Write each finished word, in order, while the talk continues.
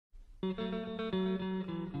Welcome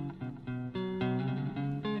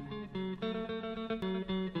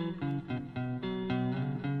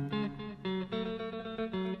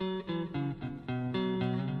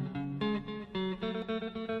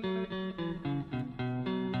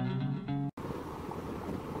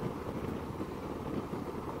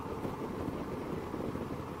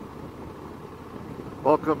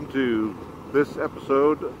to this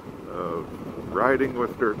episode of Riding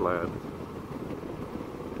with Dirt Lad.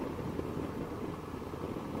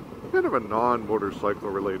 Kind of a non-motorcycle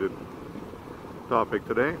related topic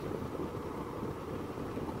today.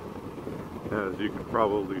 As you can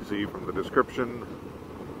probably see from the description,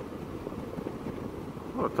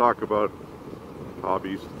 I want to talk about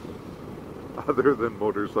hobbies other than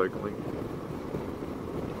motorcycling.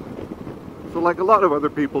 So like a lot of other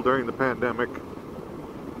people during the pandemic,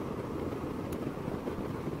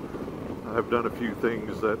 I've done a few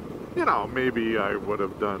things that, you know, maybe I would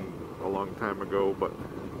have done a long time ago, but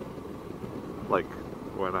like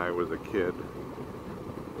when I was a kid.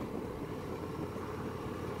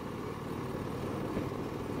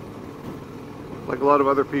 Like a lot of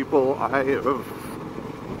other people, I have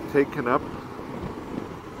taken up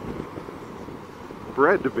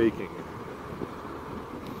bread baking.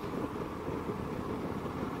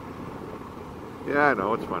 Yeah, I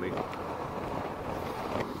know, it's funny.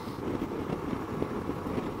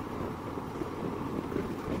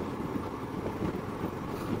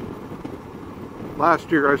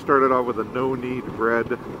 Last year I started out with a no-knead bread.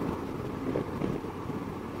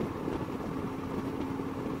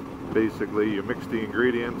 Basically, you mix the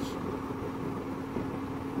ingredients,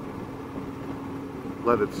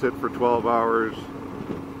 let it sit for 12 hours,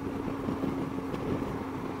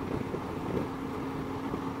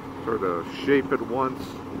 sort of shape it once,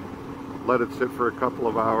 let it sit for a couple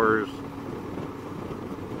of hours,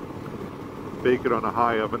 bake it on a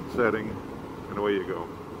high oven setting, and away you go.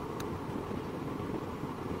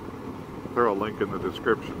 Throw a link in the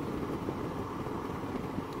description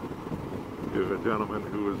to a gentleman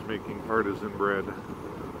who is making artisan bread.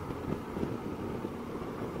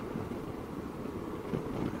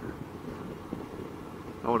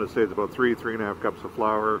 I want to say it's about 3.5 cups of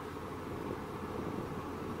flour,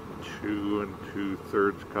 2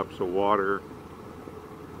 2/3 cups of water,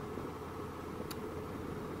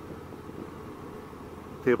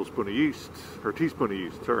 teaspoon of yeast,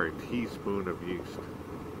 teaspoon of yeast.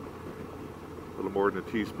 A little more than a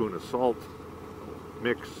teaspoon of salt,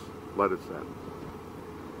 mix, let it set.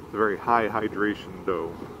 It's a very high hydration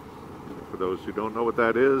dough. For those who don't know what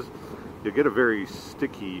that is, you get a very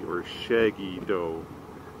sticky or shaggy dough.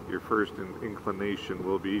 Your first inclination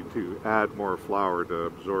will be to add more flour to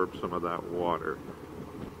absorb some of that water.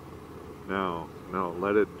 No,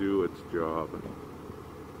 let it do its job.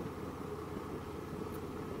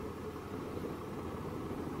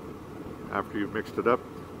 After you've mixed it up,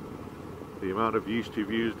 the amount of yeast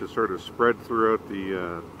you've used to sort of spread throughout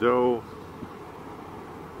the dough,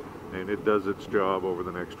 and it does its job over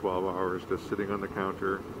the next 12 hours, just sitting on the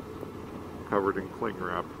counter, covered in cling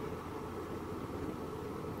wrap.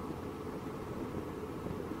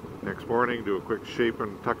 Next morning, do a quick shape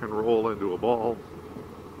and tuck and roll into a ball,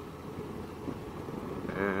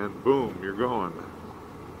 and boom, you're going.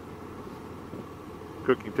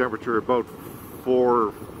 Cooking temperature about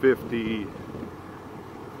 450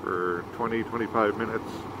 for 20-25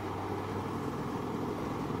 minutes.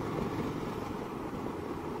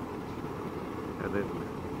 And then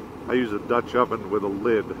I use a Dutch oven with a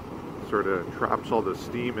lid, sort of traps all the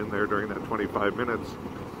steam in there during that 25 minutes.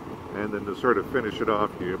 And then to sort of finish it off,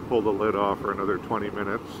 you pull the lid off for another 20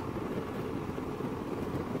 minutes.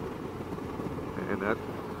 And that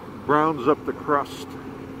browns up the crust.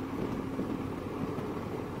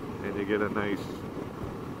 And you get a nice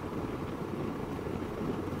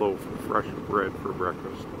loaf of fresh bread for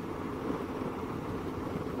breakfast.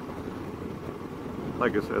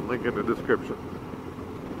 Like I said, link in the description.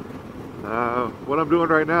 What I'm doing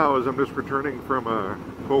right now is I'm just returning from a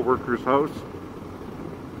co-worker's house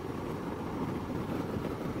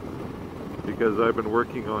because I've been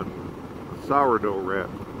working on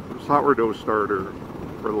sourdough starter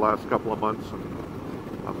for the last couple of months, and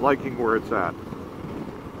I'm liking where it's at.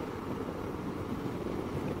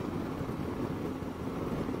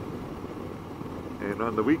 And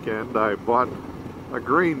on the weekend, I bought a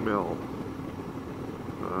grain mill,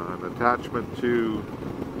 an attachment to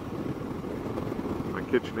my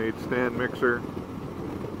KitchenAid stand mixer.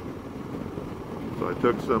 So I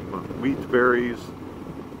took some wheat berries,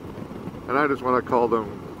 and I just want to call them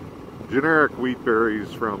generic wheat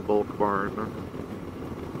berries from Bulk Barn.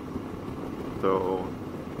 So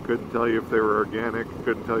Couldn't tell you if they were organic,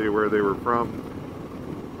 couldn't tell you where they were from.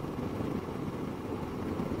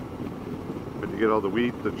 But you get all the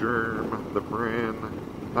wheat, the germ, the bran.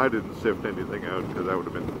 I didn't sift anything out because that would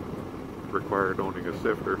have been required owning a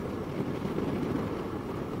sifter.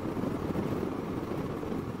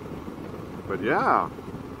 But yeah,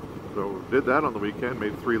 so did that on the weekend,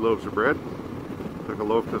 made 3 loaves of bread. Took a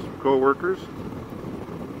loaf to some co-workers.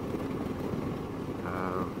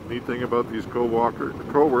 Neat thing about these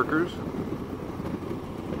co-workers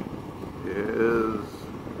is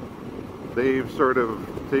they've sort of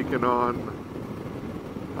taken on,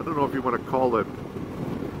 I don't know if you want to call it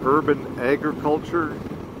urban agriculture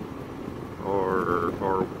or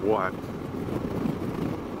what,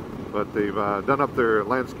 but they've done up their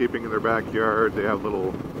landscaping in their backyard. They have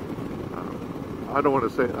little, I'm going to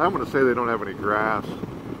say they don't have any grass,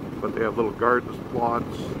 but they have little garden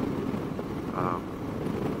plots.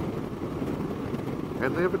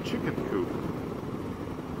 And they have a chicken coop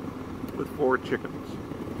with 4 chickens,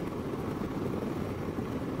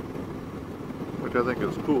 which I think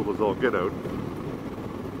is cool as all get out.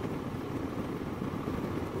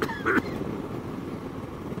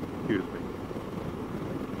 Excuse me.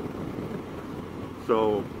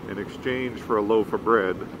 So, in exchange for a loaf of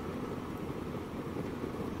bread,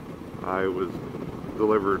 I was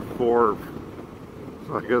delivered 4,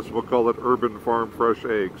 I guess we'll call it urban farm fresh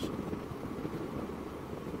eggs,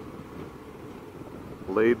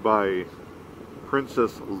 laid by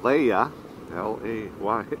Princess Leia,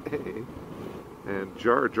 L-A-Y-A, and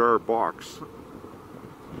Jar Jar Box.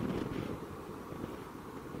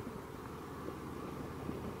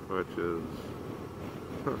 Which is,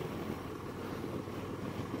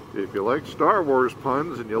 if you like Star Wars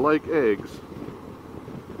puns and you like eggs,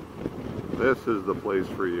 this is the place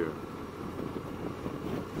for you.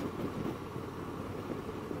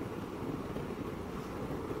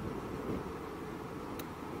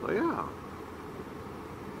 Well, yeah,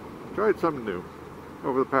 tried something new.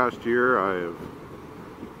 Over the past year, I have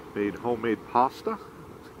made homemade pasta.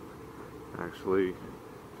 Actually,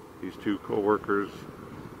 these 2 co-workers,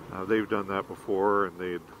 they've done that before, and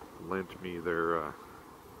they'd lent me their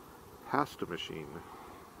pasta machine,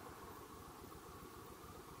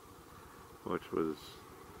 which was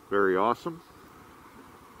very awesome.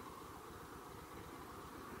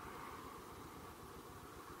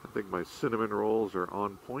 I think my cinnamon rolls are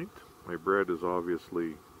on point. My bread is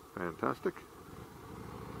obviously fantastic.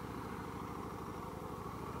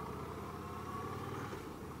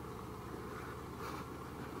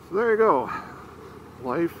 So there you go.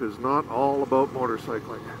 Life is not all about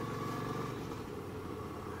motorcycling.